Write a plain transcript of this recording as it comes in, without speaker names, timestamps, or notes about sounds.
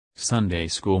Sunday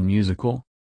School Musical?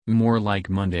 More like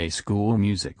Monday School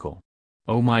Musical.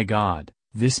 Oh my god,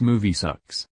 this movie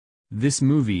sucks. This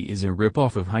movie is a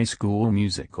rip-off of High School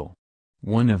Musical.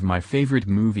 One of my favorite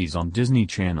movies on Disney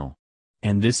Channel.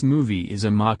 And this movie is a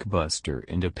mockbuster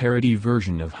and a parody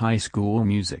version of High School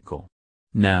Musical.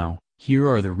 Now, here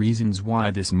are the reasons why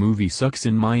this movie sucks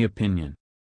in my opinion.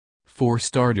 For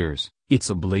starters, it's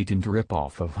a blatant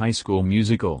rip-off of High School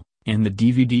Musical, and the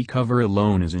DVD cover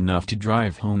alone is enough to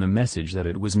drive home the message that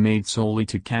it was made solely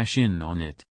to cash in on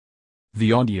it.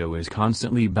 The audio is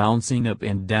constantly bouncing up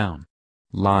and down.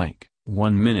 Like,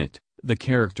 1 minute, the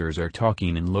characters are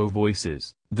talking in low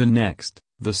voices, the next,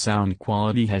 the sound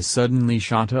quality has suddenly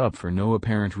shot up for no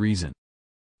apparent reason.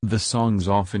 The songs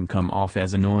often come off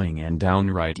as annoying and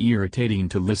downright irritating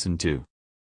to listen to.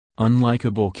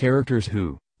 Unlikable characters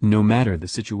who, no matter the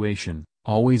situation,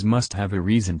 always must have a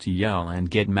reason to yell and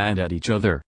get mad at each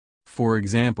other. For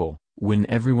example, when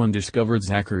everyone discovered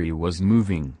Zachary was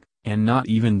moving, and not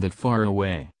even that far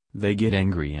away, they get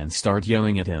angry and start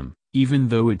yelling at him, even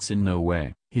though it's in no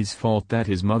way his fault that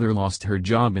his mother lost her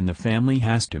job and the family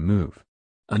has to move.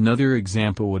 Another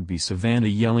example would be Savannah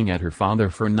yelling at her father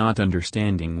for not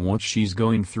understanding what she's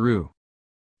going through.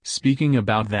 Speaking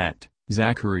about that,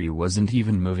 Zachary wasn't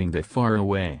even moving that far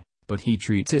away, but he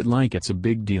treats it like it's a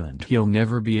big deal and he'll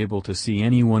never be able to see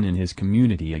anyone in his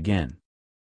community again.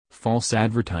 False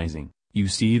advertising. You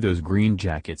see those green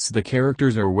jackets the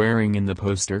characters are wearing in the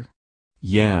poster?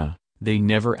 Yeah, they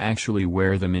never actually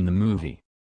wear them in the movie.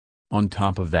 On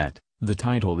top of that, the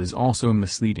title is also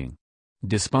misleading.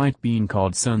 Despite being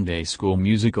called Sunday School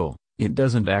Musical, it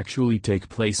doesn't actually take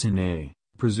place in a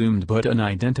presumed but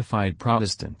unidentified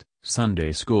Protestant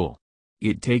Sunday school.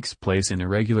 It takes place in a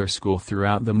regular school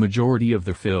throughout the majority of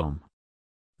the film.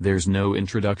 There's no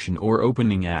introduction or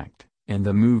opening act, and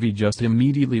the movie just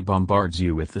immediately bombards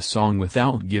you with the song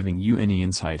without giving you any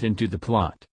insight into the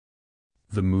plot.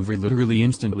 The movie literally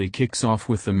instantly kicks off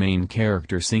with the main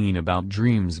character singing about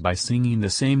dreams by singing the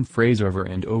same phrase over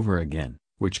and over again,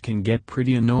 which can get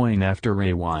pretty annoying after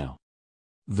a while.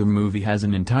 The movie has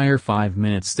an entire 5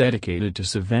 minutes dedicated to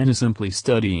Savannah simply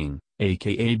studying,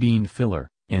 aka being filler,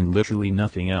 and literally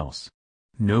nothing else.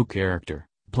 No character,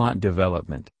 plot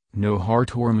development, no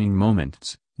heartwarming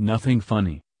moments, nothing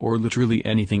funny, or literally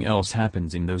anything else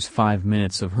happens in those 5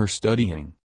 minutes of her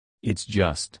studying. It's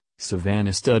just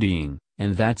Savannah studying,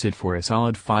 and that's it for a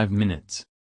solid 5 minutes.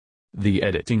 The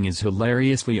editing is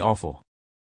hilariously awful.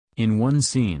 In one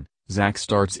scene, Zach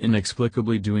starts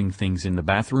inexplicably doing things in the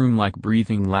bathroom like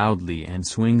breathing loudly and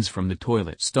swings from the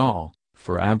toilet stall,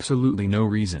 for absolutely no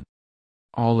reason.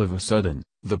 All of a sudden,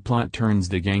 the plot turns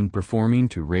the gang performing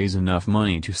to raise enough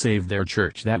money to save their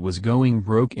church that was going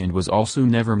broke and was also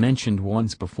never mentioned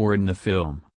once before in the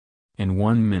film. In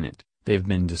 1 minute, they've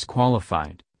been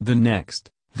disqualified, the next,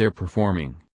 they're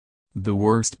performing. The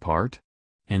worst part?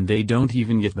 And they don't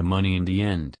even get the money in the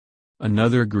end.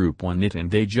 Another group won it and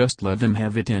they just let them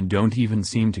have it and don't even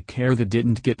seem to care they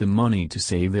didn't get the money to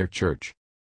save their church.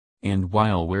 And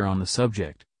while we're on the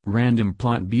subject, random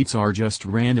plot beats are just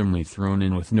randomly thrown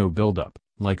in with no build-up,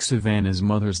 like Savannah's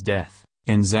mother's death,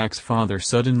 and Zach's father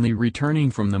suddenly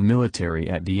returning from the military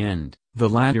at the end, the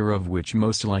latter of which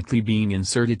most likely being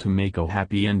inserted to make a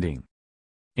happy ending.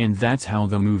 And that's how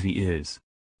the movie is.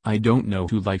 I don't know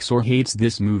who likes or hates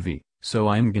this movie, so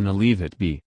I'm gonna leave it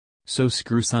be. So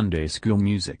screw Sunday School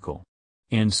Musical.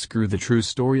 And screw the true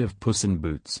story of Puss in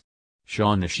Boots.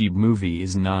 Shaun the Sheep movie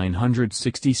is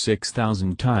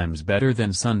 966,000 times better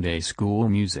than Sunday School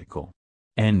Musical.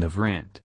 End of rant.